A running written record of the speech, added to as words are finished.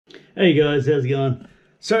Hey guys, how's it going?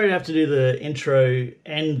 Sorry to have to do the intro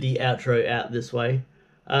and the outro out this way.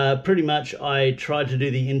 Pretty much I tried to do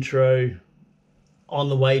the intro on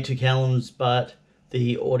the way to Callum's, but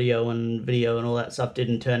the audio and video and all that stuff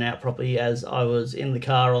didn't turn out properly as I was in the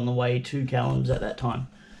car on the way to Callum's at that time.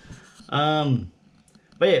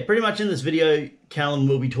 But yeah, pretty much in this video, Callum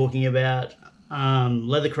will be talking about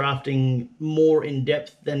leather crafting more in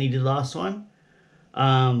depth than he did last time.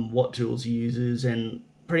 What tools he uses, and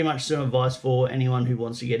pretty much some advice for anyone who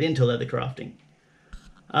wants to get into leather crafting.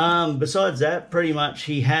 Besides that, pretty much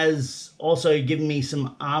he has also given me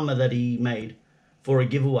some armor that he made for a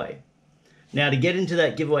giveaway. Now, to get into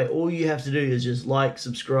that giveaway, all you have to do is just like,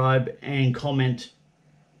 subscribe, and comment,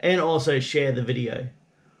 and also share the video.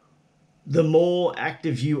 The more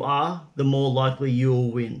active you are, the more likely you'll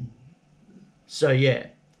win. So yeah.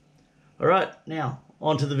 Alright, now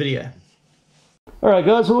on to the video. Alright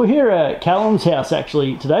guys, well, we're here at Callum's house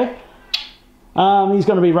actually today. He's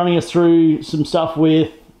going to be running us through some stuff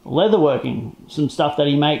with leatherworking, some stuff that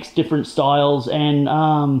he makes, different styles, and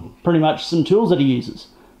pretty much some tools that he uses.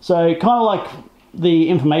 So kind of like the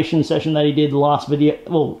information session that he did last video,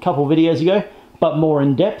 well, a couple of videos ago, but more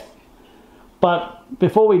in depth. But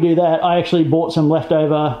before we do that, I actually bought some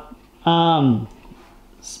leftover,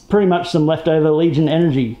 pretty much some leftover Legion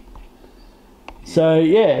Energy. So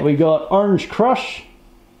yeah, we got Orange Crush,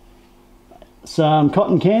 some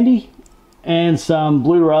cotton candy, and some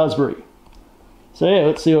blue raspberry. So yeah,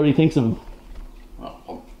 let's see what he thinks of them.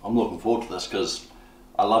 Well, I'm looking forward to this because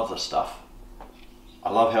I love this stuff. I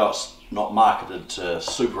love how it's not marketed to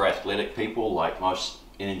super athletic people like most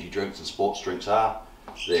energy drinks and sports drinks are.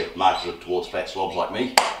 They're marketed towards fat slobs like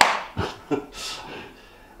me.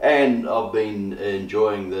 And I've been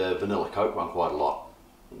enjoying the vanilla Coke one quite a lot.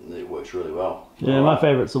 It works really well. Yeah, my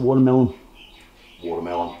favourite's the watermelon.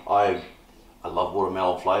 Watermelon. I love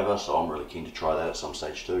watermelon flavour, so I'm really keen to try that at some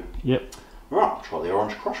stage too. Yep. Right, I'll try the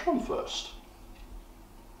Orange Crush one first.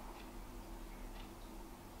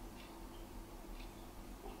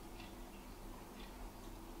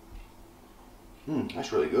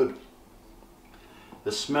 That's really good.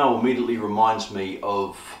 The smell immediately reminds me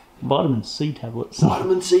of Vitamin C tablets.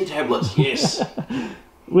 Vitamin C tablets, yes.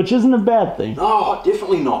 Which isn't a bad thing. No,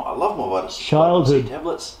 definitely not. I love my vitamin C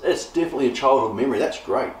tablets. It's definitely a childhood memory. That's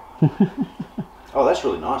great. Oh, that's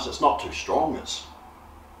really nice. It's not too strong. It's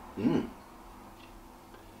and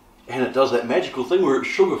it does that magical thing where it's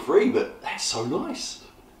sugar-free, but that's so nice.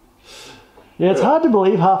 Yeah, it's hard to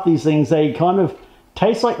believe half these things. They kind of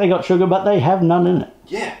taste like they got sugar, but they have none in it.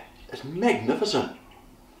 Yeah, it's magnificent.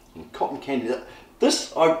 And cotton candy.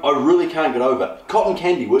 This, I really can't get over. Cotton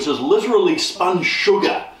candy, which is literally spun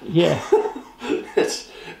sugar. Yeah.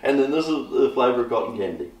 And then this is the flavour of cotton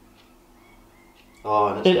candy. Oh,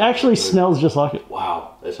 and it actually smells just like it.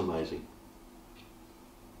 Wow, that's amazing.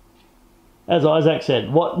 As Isaac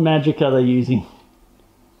said, what magic are they using?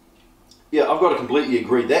 Yeah, I've got to completely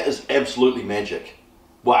agree. That is absolutely magic.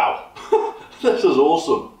 Wow. This is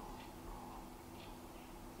awesome.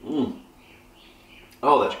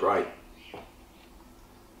 Oh, that's great.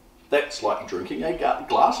 That's like drinking a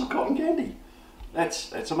glass of cotton candy.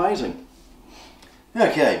 That's amazing.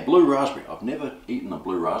 Okay, blue raspberry. I've never eaten a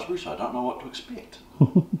blue raspberry, so I don't know what to expect.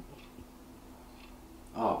 Oh,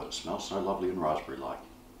 but it smells so lovely and raspberry-like.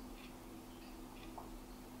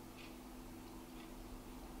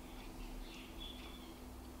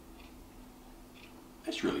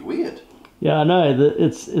 That's really weird. Yeah, I know.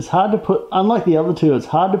 It's hard to put, unlike the other two, it's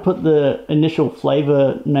hard to put the initial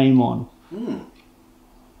flavour name on.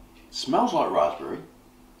 Smells like raspberry.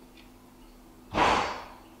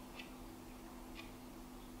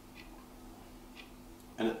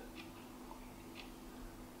 And it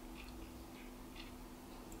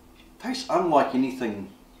tastes unlike anything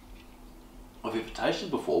I've ever tasted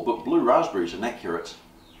before, but blue raspberry is an accurate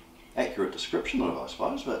description of it, I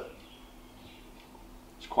suppose, but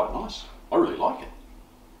it's quite nice. I really like it.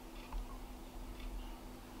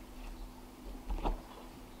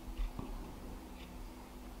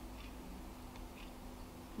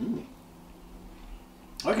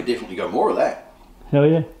 I could definitely go more of that. Hell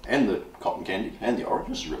yeah. And the cotton candy and the orange.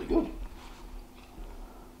 This is really good.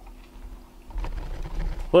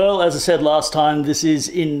 Well, as I said last time, this is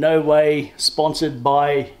in no way sponsored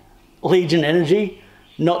by Legion Energy.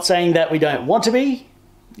 Not saying that we don't want to be.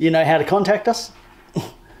 You know how to contact us.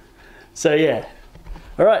 So yeah.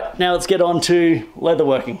 Alright, now let's get on to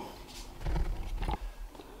leatherworking.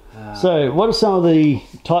 So what are some of the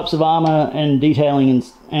types of armour and detailing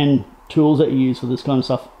and tools that you use for this kind of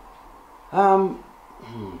stuff?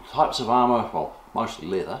 Types of armour, well, mostly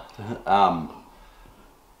leather.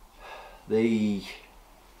 The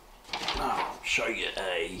show you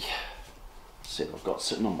a set I've got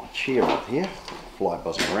sitting on my chair up here, fly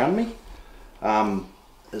buzzing around me.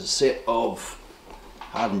 Is a set of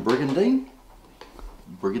hardened brigandine.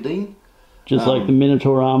 Just like the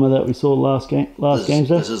Minotaur armour that we saw last games day.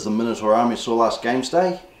 This is the Minotaur armour you saw last games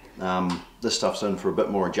day. This stuff's in for a bit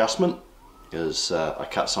more adjustment because I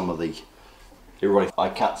cut some of the. I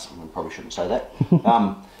probably shouldn't say that.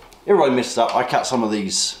 Everybody messed up. I cut some of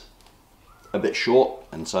these a bit short,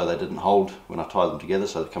 and so they didn't hold when I tied them together,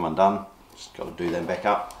 so they come undone. Just got to do them back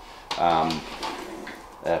up. A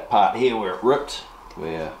part here where it ripped,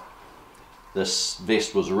 where this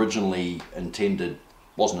vest was originally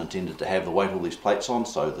wasn't intended to have the weight of all these plates on,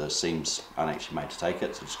 so the seams aren't actually made to take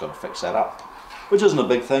it, so just got to fix that up, which isn't a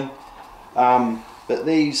big thing. But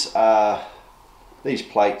these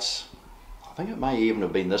plates, I think it may even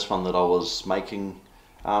have been this one that I was making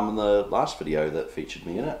in the last video that featured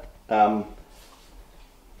me in it.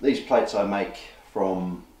 These plates I make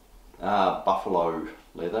from buffalo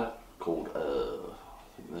leather called, I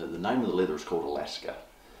think the name of the leather is called Alaska.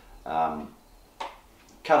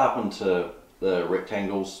 Cut up into the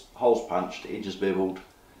rectangles, holes punched, edges beveled,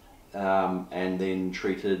 and then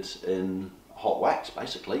treated in hot wax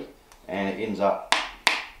basically, and it ends up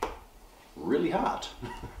really hard.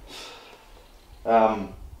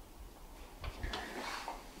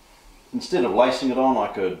 Instead of lacing it on, I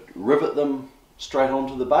could rivet them straight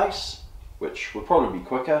onto the base, which would probably be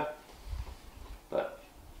quicker, but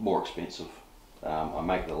more expensive. I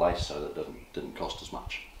make the lace so that it didn't cost as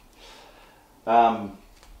much. I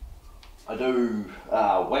do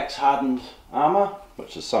wax hardened armour,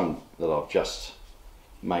 which is some that I've just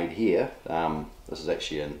made here. This is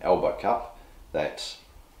actually an elbow cup that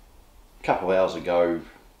a couple of hours ago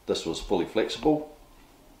this was fully flexible.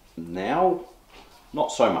 Now,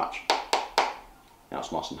 not so much. Now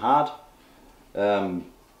it's nice and hard.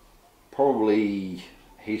 Probably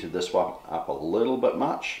heated this one up a little bit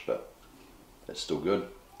much, but it's still good.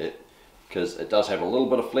 Because it does have a little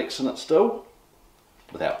bit of flex in it still,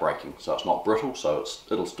 without breaking, so it's not brittle, so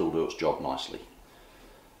it'll still do its job nicely.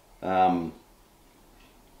 A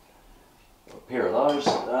pair of those.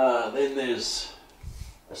 Then there's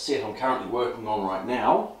a set I'm currently working on right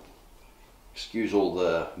now. Excuse all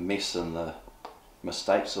the mess and the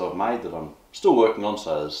mistakes that I've made that I'm still working on,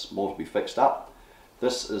 so there's more to be fixed up.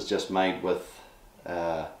 This is just made with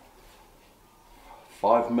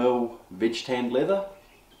 5mm veg tanned leather.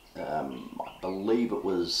 I believe it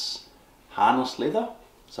was harness leather,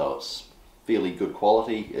 so it's fairly good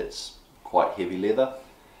quality. It's quite heavy leather.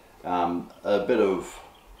 A bit of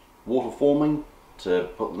water forming to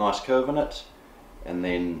put a nice curve in it, and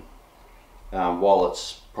then while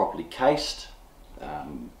it's properly cased,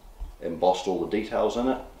 embossed all the details in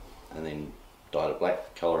it, and then dyed it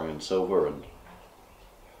black, colouring in silver and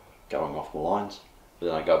going off my lines. But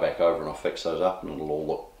then I go back over and I'll fix those up and it'll all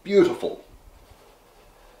look beautiful.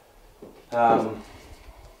 Bit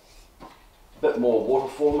more water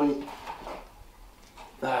forming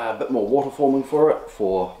for it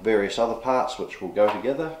for various other parts which will go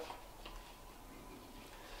together,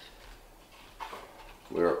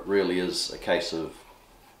 where it really is a case of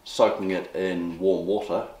soaking it in warm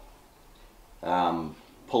water,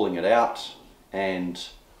 pulling it out and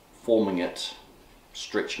forming it,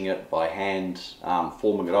 stretching it by hand,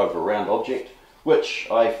 forming it over a round object, which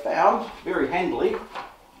I found very handily.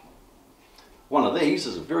 One of these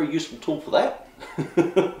is a very useful tool for that.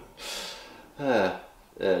 A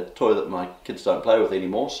toy that my kids don't play with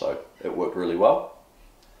anymore, so it worked really well.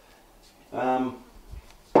 I'm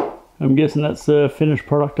guessing that's the finished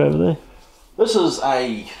product over there. This is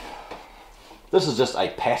just a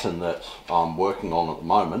pattern that I'm working on at the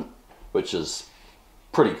moment, which is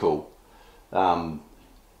pretty cool.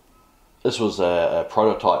 This was a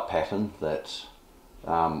prototype pattern that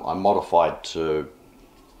I modified to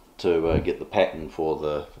get the pattern for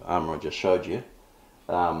the armour I just showed you.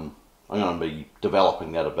 I'm going to be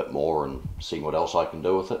developing that a bit more and seeing what else I can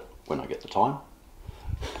do with it when I get the time.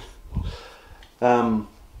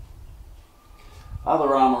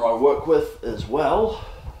 Other armour I work with as well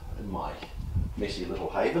in my messy little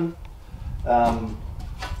haven.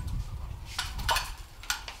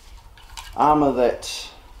 Armour that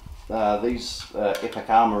these Epic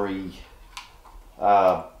Armoury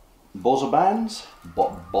Bozabands?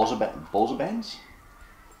 Bozabands?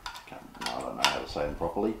 I don't know how to say them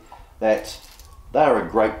properly. That they're a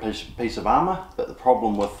great piece of armour, but the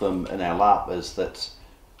problem with them in our LARP is that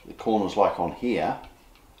the corners like on here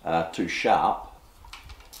are too sharp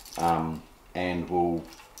and will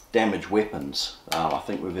damage weapons. I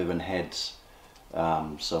think we've even had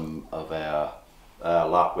some of our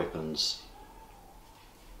LARP weapons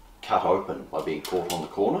cut open by being caught on the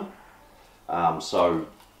corner. So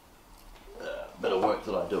a bit of work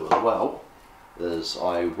that I do as well is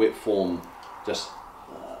I wet form just,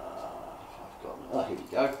 here we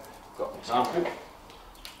go, got an example.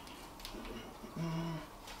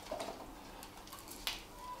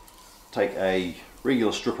 Take a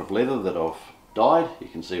regular strip of leather that I've dyed. You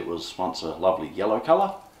can see it was once a lovely yellow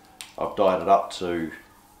colour. I've dyed it up to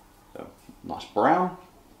a nice brown,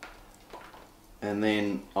 and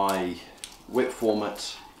then I wet form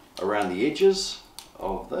it around the edges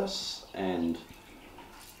of this, and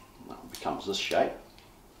it becomes this shape,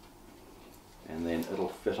 and then it'll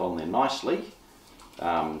fit on there nicely.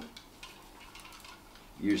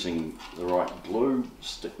 Using the right glue,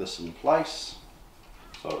 stick this in place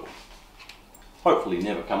so it'll hopefully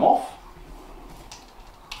never come off,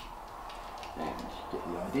 and get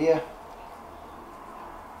the idea.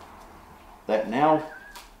 That now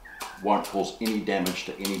won't cause any damage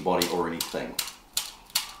to anybody or anything,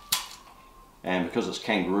 and because it's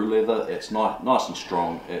kangaroo leather, it's nice and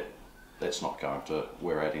strong. It's not going to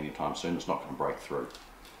wear out anytime soon. It's not going to break through.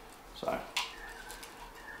 So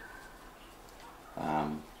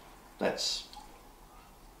that's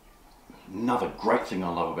another great thing I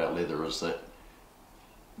love about leather, is that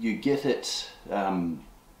you get it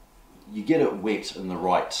wet in the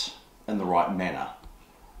right manner.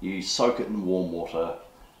 You soak it in warm water.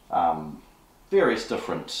 Various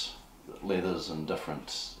different leathers and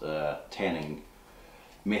different tanning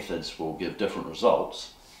methods will give different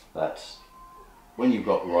results, but when you've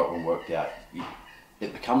got the right one worked out,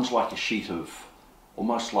 it becomes like a sheet of,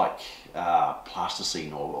 almost like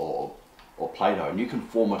plasticine or Play-Doh, and you can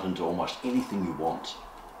form it into almost anything you want.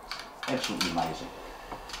 Absolutely amazing.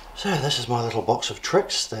 So this is my little box of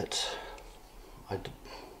tricks that I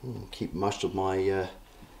keep most of my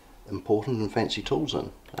important and fancy tools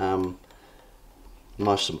in. The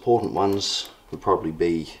most important ones would probably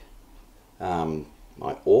be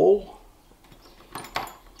my awl,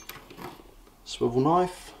 swivel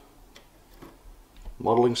knife,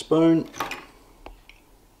 modelling spoon,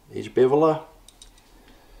 edge beveler,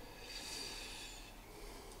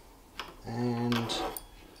 and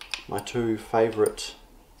my two favourite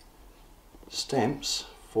stamps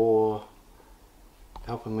for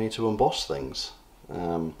helping me to emboss things.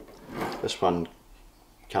 This one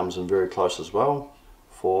comes in very close as well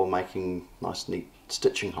for making nice neat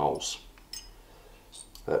stitching holes.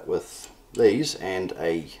 But with these and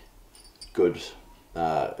a good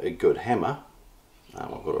hammer,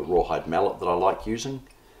 I've got a rawhide mallet that I like using.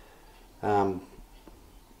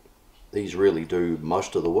 These really do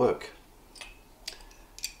most of the work.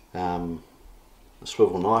 The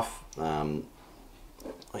swivel knife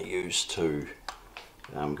I use to,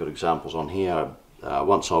 got examples on here.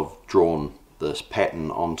 Once I've drawn this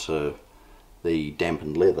pattern onto the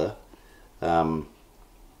dampened leather,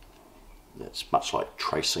 it's much like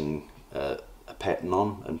tracing a pattern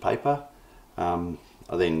on in paper. I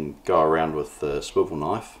then go around with the swivel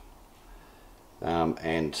knife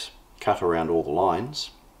and cut around all the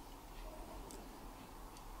lines.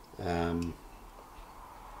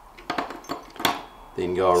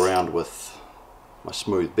 Then go around with my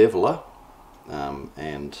smooth beveler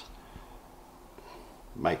and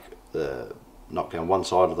knock down one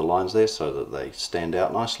side of the lines there so that they stand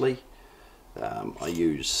out nicely. I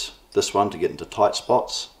use this one to get into tight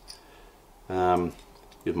spots.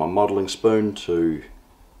 Use my modelling spoon to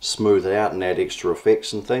smooth it out and add extra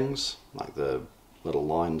effects and things, like the little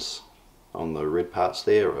lines on the red parts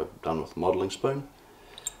there are done with the modelling spoon.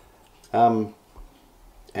 And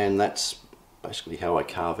that's basically how I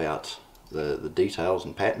carve out the details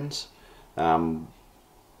and patterns.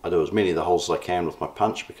 I do as many of the holes as I can with my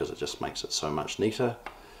punch because it just makes it so much neater.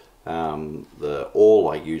 The awl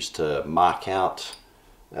I use to mark out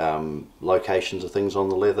locations of things on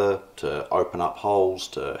the leather, to open up holes,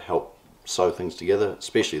 to help sew things together,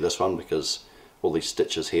 especially this one because all these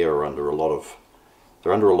stitches here are under a lot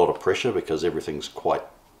of pressure because everything's quite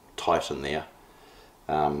tight in there.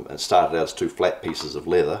 It started out as two flat pieces of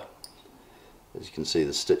leather. As you can see,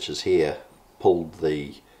 the stitches here pulled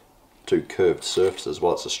the two curved surfaces.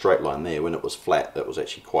 Well, it's a straight line there. When it was flat, that was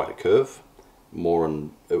actually quite a curve.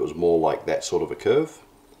 It was more like that sort of a curve.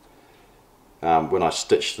 When I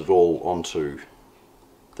stitched it all onto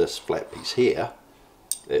this flat piece here,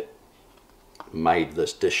 it made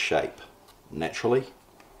this disc shape naturally.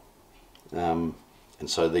 And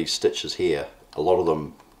so these stitches here, a lot of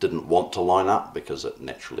them didn't want to line up because it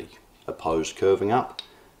naturally opposed curving up,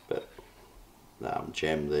 but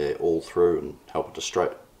jammed there all through and helped it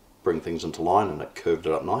to bring things into line, and it curved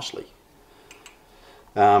it up nicely.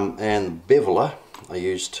 And beveler I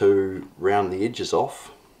used to round the edges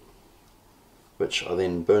off which I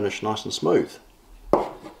then burnish nice and smooth.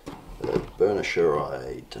 The burnisher,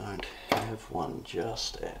 I don't have one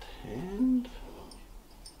just at hand.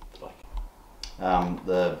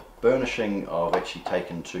 The burnishing I've actually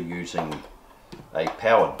taken to using a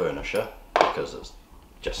powered burnisher because it's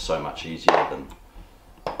just so much easier than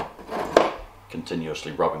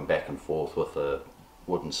continuously rubbing back and forth with a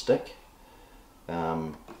wooden stick,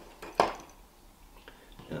 and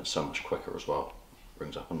it's so much quicker as well.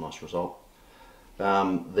 Brings up a nice result.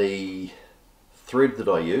 The thread that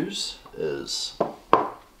I use is, there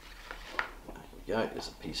we go, there's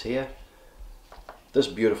a piece here. This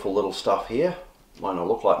beautiful little stuff here might not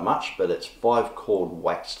look like much, but it's 5-cord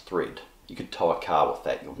waxed thread. You could tow a car with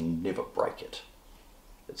that, you'll never break it.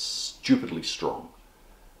 It's stupidly strong.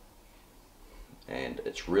 And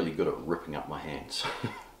it's really good at ripping up my hands.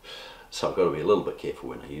 So I've got to be a little bit careful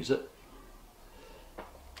when I use it.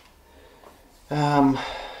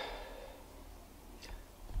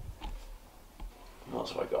 What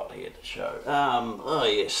else have I got here to show? Oh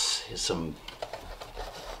yes, here's some.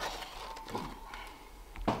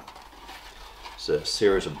 It's a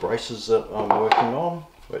series of braces that I'm working on,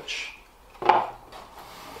 which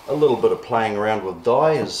a little bit of playing around with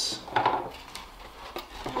dye is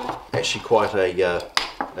actually quite a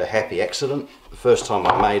happy accident. The first time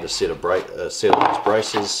I made a set of these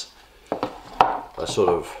braces, I sort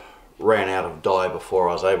of ran out of dye before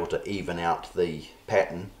I was able to even out the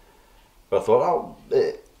pattern. But I thought, oh,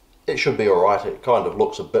 it should be alright. It kind of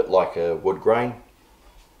looks a bit like a wood grain,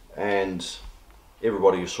 and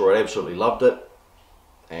everybody who saw it absolutely loved it,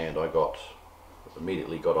 and I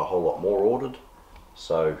immediately got a whole lot more ordered.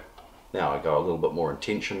 So now I go a little bit more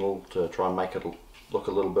intentional to try and make it look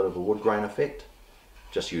a little bit of a wood grain effect,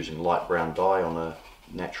 just using light brown dye on a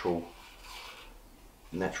natural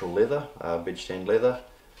leather, veg tanned leather,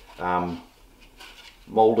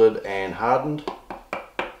 molded and hardened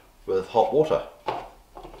with hot water.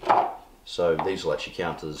 So these will actually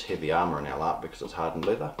count as heavy armour in our art because it's hardened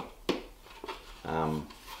leather.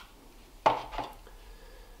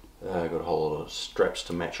 Got a whole lot of straps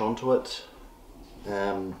to match onto it.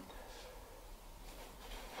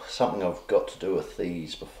 Something I've got to do with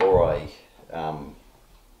these before I hand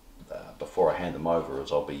them over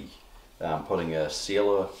is I'll be putting a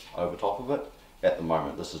sealer over top of it. At the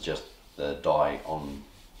moment this is just the dye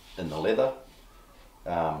in the leather.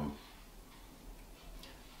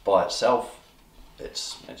 By itself,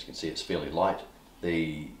 as you can see, it's fairly light.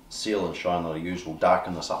 The seal and shine that I use will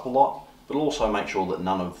darken this up a lot, but it'll also make sure that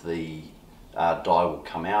none of the dye will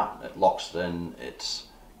come out. It locks it in, it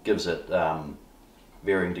gives it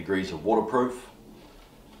varying degrees of waterproof.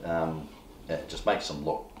 It just makes them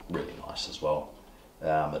look really nice as well.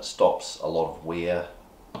 It stops a lot of wear.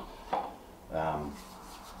 Yeah,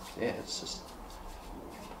 it's just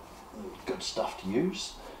good stuff to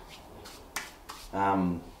use.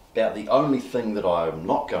 About the only thing that I'm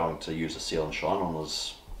not going to use a seal and shine on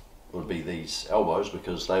would be these elbows,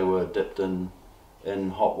 because they were dipped in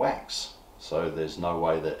hot wax. So there's no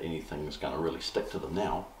way that anything's going to really stick to them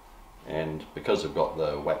now. And because they've got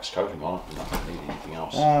the wax coating on it, I'm not going to need anything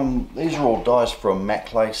else. These are all dyes from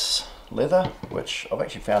Mac Lace leather, which I've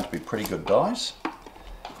actually found to be pretty good dyes.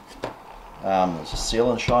 There's a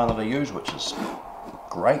seal and shine that I use, which is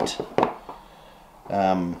great.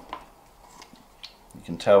 You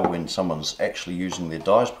can tell when someone's actually using their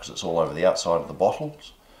dyes because it's all over the outside of the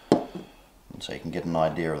bottles, and so you can get an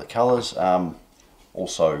idea of the colours.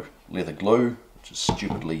 Also leather glue, which is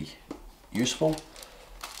stupidly useful.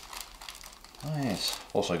 Oh yes,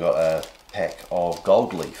 also got a pack of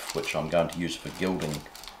gold leaf, which I'm going to use for gilding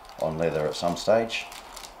on leather at some stage.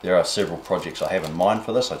 There are several projects I have in mind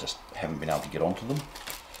for this, I just haven't been able to get onto them.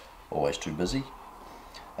 Always too busy.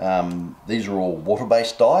 These are all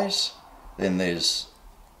water-based dyes. Then there's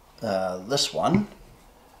this one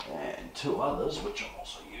and two others which I'm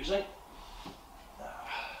also using,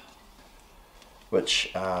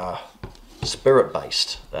 which are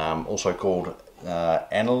spirit-based, also called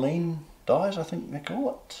aniline dyes, I think they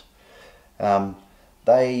call it.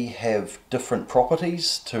 They have different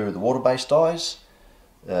properties to the water-based dyes.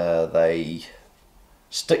 They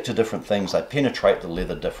stick to different things, they penetrate the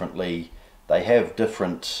leather differently, they have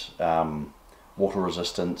different water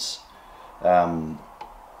resistance,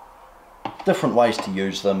 different ways to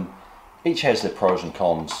use them. Each has their pros and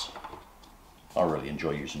cons. I really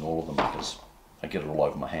enjoy using all of them because I get it all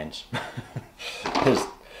over my hands.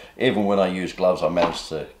 Even when I use gloves I manage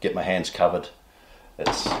to get my hands covered.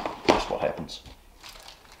 It's just what happens.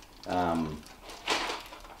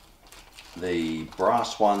 The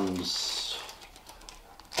brass ones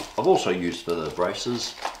I've also used for the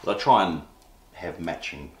braces, but I try and have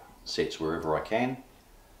matching sets wherever I can.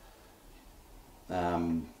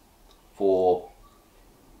 For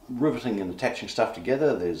riveting and attaching stuff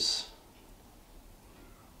together, there's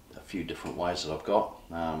a few different ways that I've got.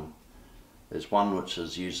 There's one which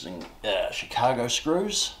is using Chicago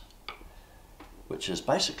screws, which is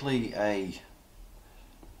basically a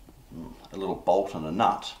little bolt and a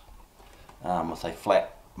nut with a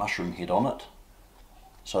flat mushroom head on it,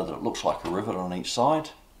 so that it looks like a rivet on each side.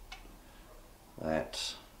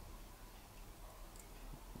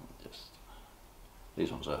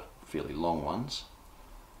 These ones are fairly long ones.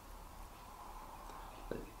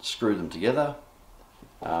 Screw them together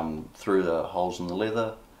through the holes in the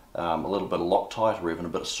leather, a little bit of Loctite or even a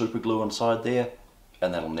bit of super glue inside there,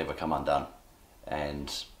 and that'll never come undone.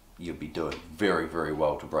 And you'll be doing very, very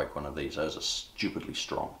well to break one of these. Those are stupidly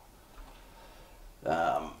strong.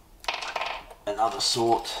 Another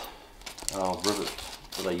sort of rivet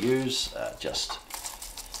that I use, just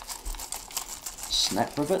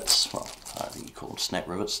snap rivets. Well, I think you call them snap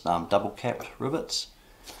rivets, double capped rivets,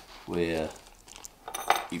 where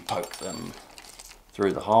you poke them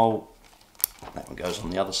through the hole. That one goes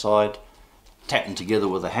on the other side. Tap them together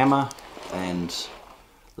with a hammer and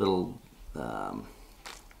little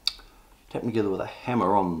tap them together with a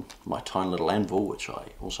hammer on my tiny little anvil, which I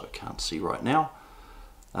also can't see right now,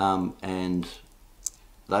 and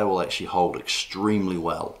they will actually hold extremely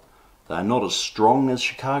well. They're not as strong as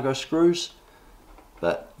Chicago screws,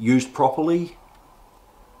 but used properly,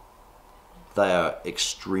 they are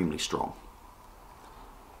extremely strong.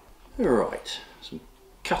 Alright, some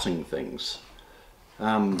cutting things.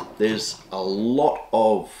 There's a lot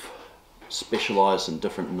of specialised and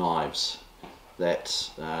different knives that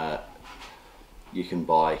you can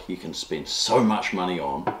buy. You can spend so much money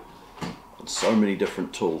on so many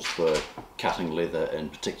different tools for cutting leather in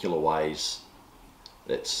particular ways.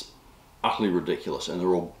 It's utterly ridiculous, and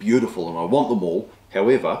they're all beautiful and I want them all.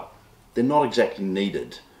 However, they're not exactly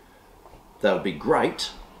needed. They would be great,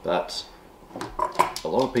 but a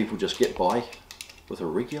lot of people just get by with a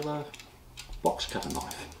regular box cutter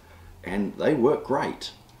knife and they work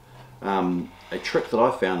great. A trick that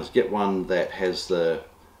I found is get one that has the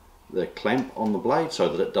clamp on the blade so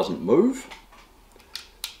that it doesn't move.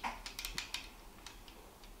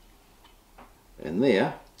 And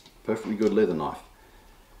there, perfectly good leather knife.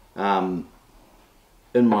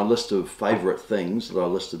 In my list of favourite things that I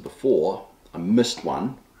listed before, I missed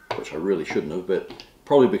one, which I really shouldn't have, but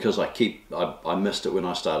probably because I missed it when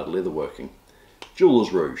I started leatherworking.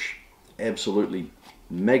 Jeweler's Rouge, absolutely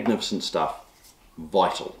magnificent stuff,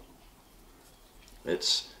 vital.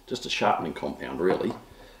 It's just a sharpening compound really.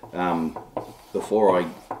 Before I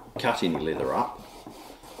cut any leather up,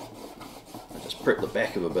 I just prep the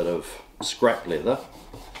back of a bit of scrap leather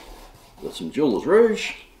with some Jeweler's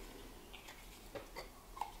Rouge,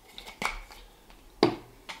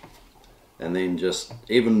 and then just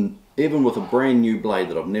even with a brand new blade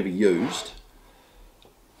that I've never used,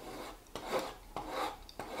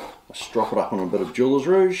 I strop it up on a bit of Jeweler's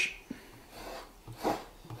Rouge,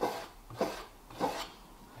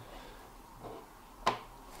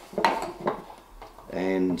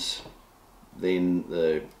 and then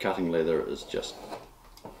the cutting leather is just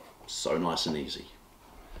so nice and easy.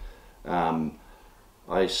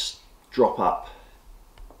 I drop up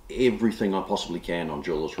everything I possibly can on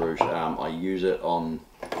Jeweler's Rouge. I use it on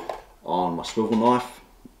my swivel knife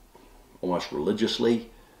almost religiously.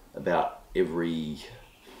 About every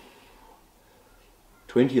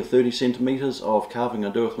 20 or 30 centimeters of carving I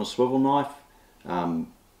do with my swivel knife,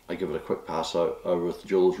 I give it a quick pass over with the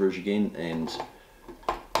Jeweler's Rouge again, and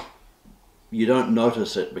you don't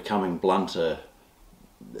notice it becoming blunter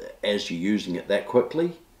as you're using it that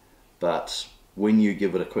quickly, but when you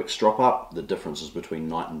give it a quick strop up, the difference is between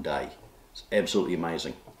night and day. It's absolutely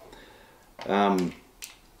amazing. Another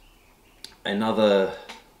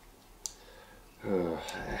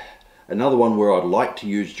one where I'd like to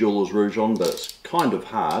use Jeweler's Rouge on, but it's kind of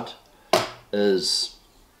hard, is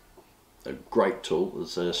a great tool.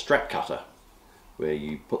 It's a strap cutter, where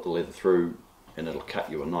you put the leather through and it'll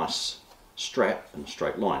cut you a nice strap in a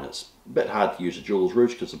straight line. It's a bit hard to use a Jeweler's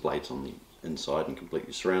Rouge because the blade's on the inside and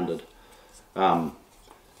completely surrounded.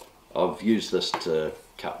 I've used this to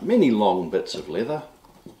cut many long bits of leather.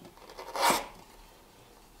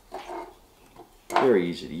 Very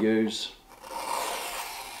easy to use.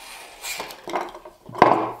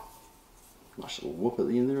 Nice little whoop at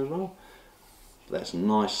the end there as well. That's a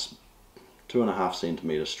nice 2.5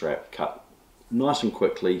 centimeter strap, cut nice and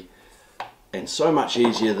quickly, and so much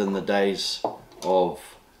easier than the days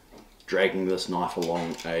of dragging this knife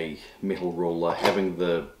along a metal ruler, having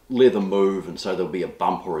the leather move, and so there'll be a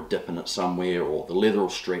bump or a dip in it somewhere, or the leather will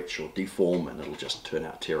stretch or deform and it'll just turn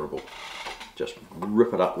out terrible. Just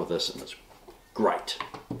rip it up with this and it's great.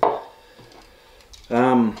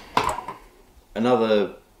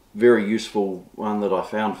 Another very useful one that I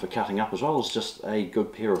found for cutting up as well is just a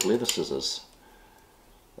good pair of leather scissors.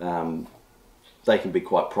 They can be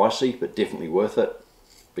quite pricey, but definitely worth it,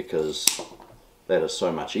 because that is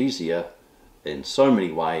so much easier in so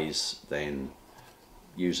many ways than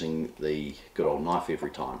using the good old knife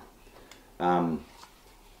every time.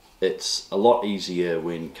 It's a lot easier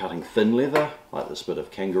when cutting thin leather, like this bit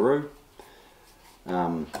of kangaroo.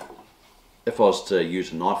 If I was to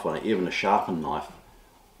use a knife on it, even a sharpened knife,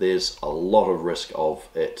 there's a lot of risk of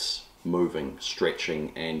it moving,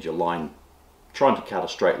 stretching, and your line, trying to cut a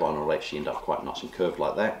straight line, will actually end up quite nice and curved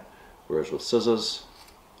like that. Whereas with scissors,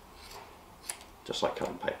 just like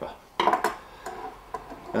cutting paper.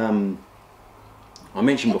 I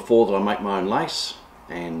mentioned before that I make my own lace,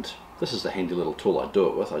 and this is the handy little tool I do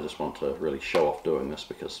it with. I just want to really show off doing this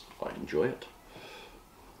because I enjoy it.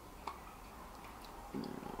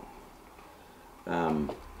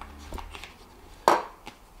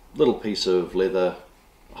 Little piece of leather,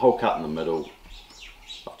 hole cut in the middle.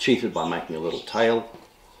 I've cheated by making a little tail,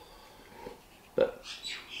 but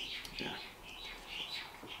yeah.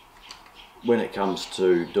 When it comes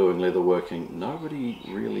to doing leather working, nobody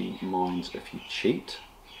really minds if you cheat,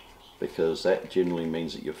 because that generally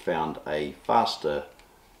means that you've found a faster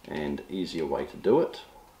and easier way to do it.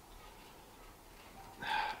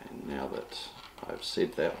 And now that I've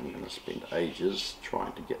said that, I'm going to spend ages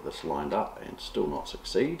trying to get this lined up and still not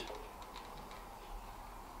succeed.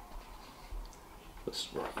 This is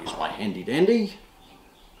where I use my handy dandy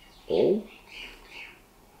awl,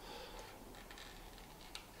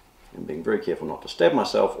 and being very careful not to stab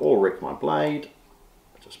myself or wreck my blade.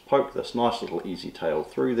 I just poke this nice little easy tail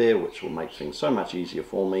through there, which will make things so much easier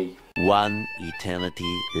for me. One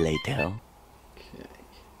eternity later. Okay,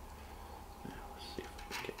 now let's see if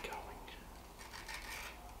we can get going.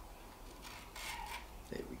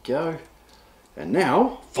 There we go. And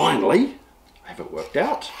now, finally, I have it worked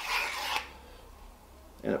out.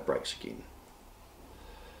 And it breaks again.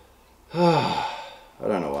 I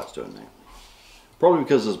don't know why it's doing that. Probably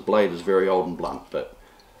because this blade is very old and blunt, but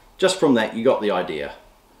just from that you got the idea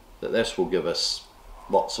that this will give us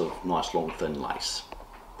lots of nice long thin lace.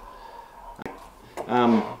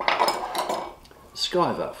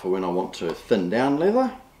 Skiver for when I want to thin down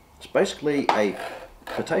leather. It's basically a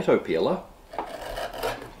potato peeler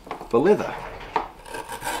for leather.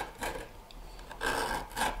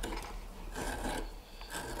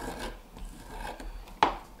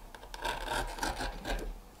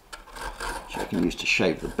 I can use to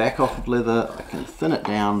shave the back off of leather. I can thin it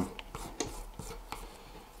down,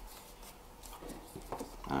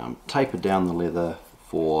 taper down the leather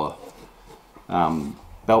for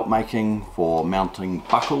belt making, for mounting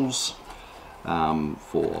buckles,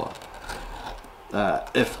 for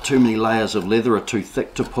if too many layers of leather are too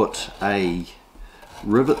thick to put a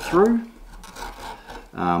rivet through,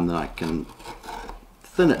 then I can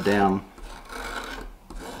thin it down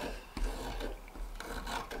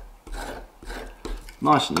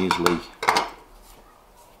nice and easily.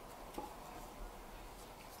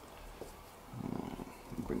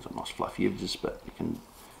 It brings up nice fluffy edges, but you can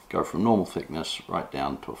go from normal thickness right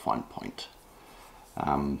down to a fine point.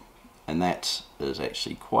 And that is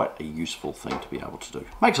actually quite a useful thing to be able to do.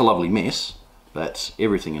 Makes a lovely mess, but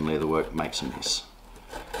everything in leatherwork makes a mess.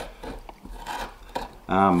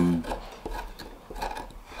 I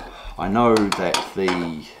know that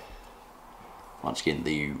once again,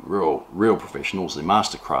 the real professionals, the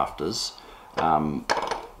master crafters,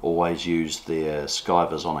 always use their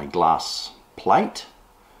skivers on a glass plate,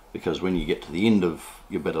 because when you get to the end of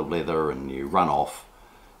your bit of leather and you run off,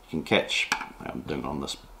 you can catch, I'm doing it on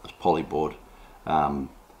this poly board,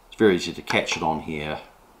 it's very easy to catch it on here,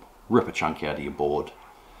 rip a chunk out of your board,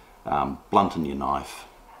 blunten your knife.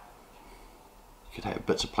 You could have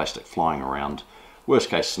bits of plastic flying around. Worst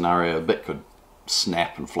case scenario, a bit could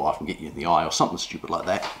snap and fly off and get you in the eye or something stupid like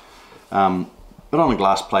that. But on a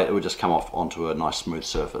glass plate it would just come off onto a nice smooth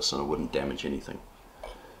surface and it wouldn't damage anything.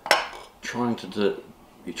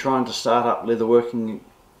 You're trying to start up leatherworking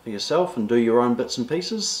for yourself and do your own bits and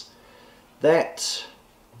pieces. That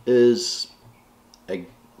is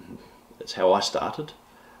it's how I started.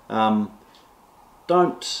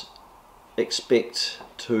 Don't expect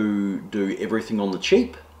to do everything on the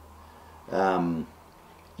cheap.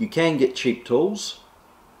 You can get cheap tools,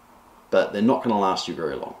 but they're not going to last you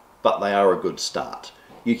very long. But they are a good start.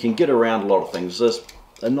 You can get around a lot of things. There's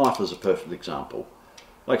a knife is a perfect example.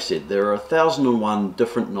 Like I said, there are 1,001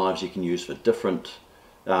 different knives you can use for different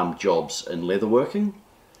jobs in leatherworking.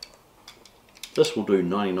 This will do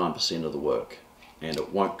 99% of the work, and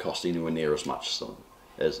it won't cost anywhere near as much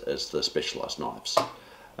as the specialised knives.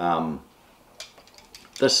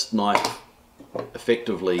 This knife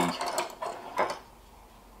effectively,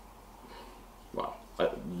 well,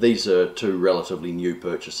 these are two relatively new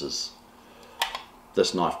purchases.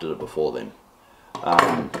 This knife did it before then.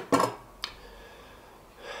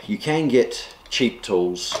 You can get cheap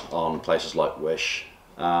tools on places like Wish.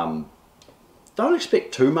 Don't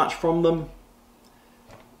expect too much from them.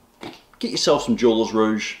 Get yourself some jeweler's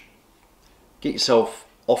rouge. Get yourself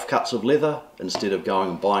offcuts of leather instead of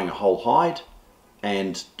going and buying a whole hide,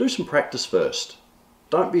 and do some practice first.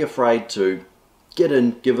 Don't be afraid to get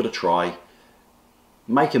in, give it a try,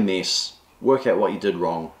 make a mess, work out what you did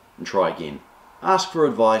wrong, and try again. Ask for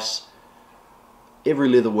advice. Every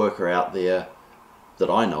leather worker out there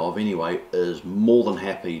that I know of anyway is more than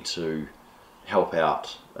happy to help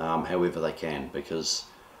out however they can, because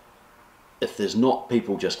if there's not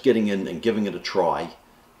people just getting in and giving it a try,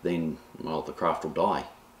 then, well, the craft will die,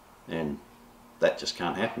 and that just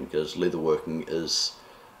can't happen, because leatherworking is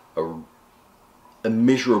a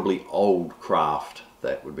immeasurably old craft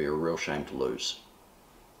that would be a real shame to lose.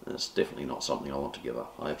 And it's definitely not something I want to give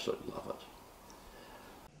up. I absolutely love it.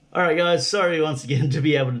 Alright guys, sorry once again to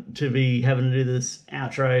be having to do this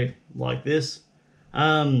outro like this.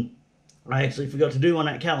 I actually forgot to do one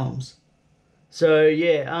at Callum's. So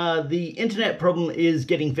yeah, the internet problem is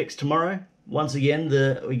getting fixed tomorrow. Once again,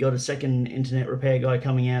 we got a second internet repair guy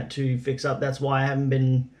coming out to fix up. That's why I haven't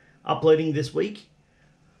been uploading this week.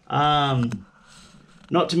 Not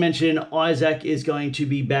to mention, Isaac is going to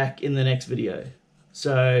be back in the next video.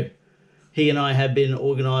 So he and I have been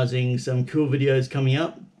organising some cool videos coming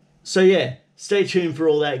up. So yeah, stay tuned for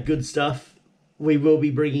all that good stuff. We will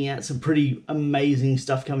be bringing out some pretty amazing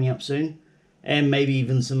stuff coming up soon, and maybe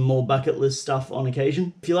even some more bucket list stuff on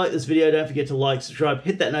occasion. If you like this video, don't forget to like, subscribe,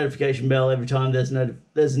 hit that notification bell every time there's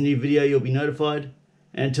a new video, you'll be notified.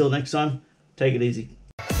 And until next time, take it easy.